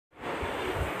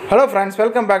Hello friends,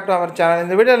 welcome back to our channel. In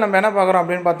the video நம்ம என்ன பார்க்குறோம்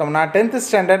அப்படின்னு பார்த்தோம்னா 10th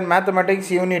standard mathematics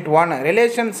unit 1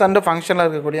 relations and functional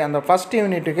இருக்கக்கூடிய அந்த ஃபர்ஸ்ட்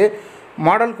யூனிட்டுக்கு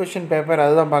மாடல் கொஸ்டின் பேப்பர்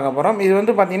அதுதான் பார்க்க போகிறோம். இது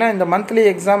வந்து பார்த்தீங்கன்னா இந்த மந்த்லி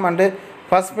எக்ஸாம் அண்டு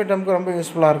ஃபர்ஸ்ட் மிட்டம்க்கு ரொம்ப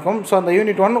யூஸ்ஃபுல்லாக இருக்கும். ஸோ அந்த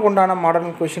யூனிட் 1க்கு உண்டான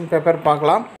மாடல் கொஸ்டின் பேப்பர்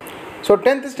பார்க்கலாம். So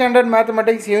 10th standard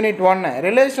mathematics unit 1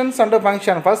 relations and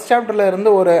function first சாப்டரில்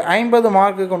இருந்து ஒரு 50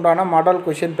 மார்க்குக்கு உண்டான மாடல்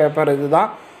கொஸ்டின் பேப்பர்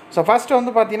இதுதான். ஸோ ஃபஸ்ட்டு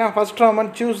வந்து பார்த்தீங்கன்னா first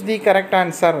Roman choose the correct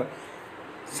answer,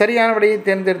 சரியான விடையை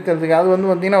தேர்ந்தெடுக்கிறதுக்கு அது வந்து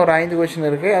பார்த்திங்கன்னா ஒரு 5 கொஷின்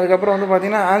இருக்குது. அதுக்கப்புறம் வந்து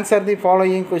பார்த்திங்கன்னா answer the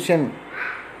following question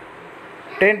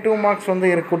 2 marks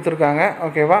வந்து கொடுத்துருக்காங்க.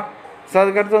 ஓகேவா? ஸோ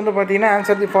அதுக்கடுத்து வந்து பார்த்திங்கன்னா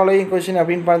ஆன்சர் தி ஃபாலோயிங் கொஷின்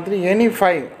அப்படின்னு பார்த்துட்டு எனி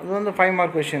 5 அது வந்து 5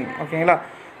 மார்க் கொஷின். ஓகேங்களா?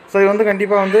 ஸோ இது வந்து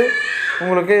கண்டிப்பாக வந்து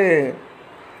உங்களுக்கு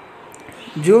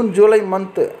ஜூன் ஜூலை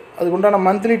மந்த்து அதுக்கு உண்டான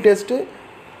மந்த்லி டெஸ்ட்டு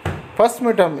ஃபஸ்ட்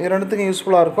மிட்டம் இது ரெண்டுத்துக்கும்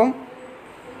யூஸ்ஃபுல்லாக இருக்கும்.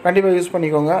 கண்டிப்பாக யூஸ்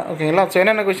பண்ணிக்கோங்க. ஓகேங்களா? ஸோ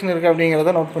என்னென்ன கொஷின் இருக்குது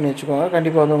அப்படிங்கிறத நோட் பண்ணி வச்சுக்கோங்க.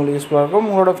 கண்டிப்பாக வந்து உங்களுக்கு யூஸ்ஃபுல்லாக இருக்கும்.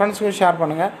 உங்களோட ஃப்ரெண்ட்ஸுக்கும் ஷேர்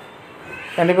பண்ணுங்கள்.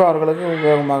 கண்டிப்பாக அவர்களுக்கு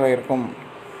உபயோகமாக இருக்கும்.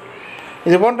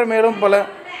 இது போன்ற மேலும் பல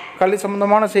கல்வி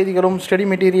சம்மந்தமான செய்திகளும் study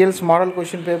materials, model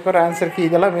question paper, answer key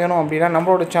இதெல்லாம் வேணும் அப்படின்னா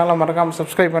நம்மளோட சேனலை மறக்காமல்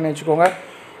சப்ஸ்கிரைப் பண்ணி வச்சுக்கோங்க.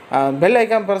 பெல்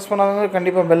ஐக்கான் ப்ரெஸ் பண்ணாதவங்க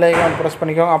கண்டிப்பாக பெல் ஐக்கான் ப்ரெஸ்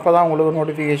பண்ணிக்கோங்க. அப்போ தான் உங்களுக்கு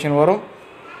நோட்டிஃபிகேஷன் வரும்.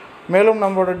 மேலும்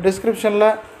நம்மளோட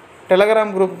டிஸ்கிரிப்ஷனில்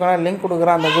டெலகிராம் குரூப்புக்கான லிங்க்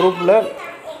கொடுக்குறேன். அந்த குரூப்பில்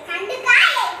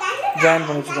ஜாயின்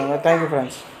பண்ணி வச்சுக்கோங்க. Thank you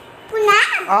friends.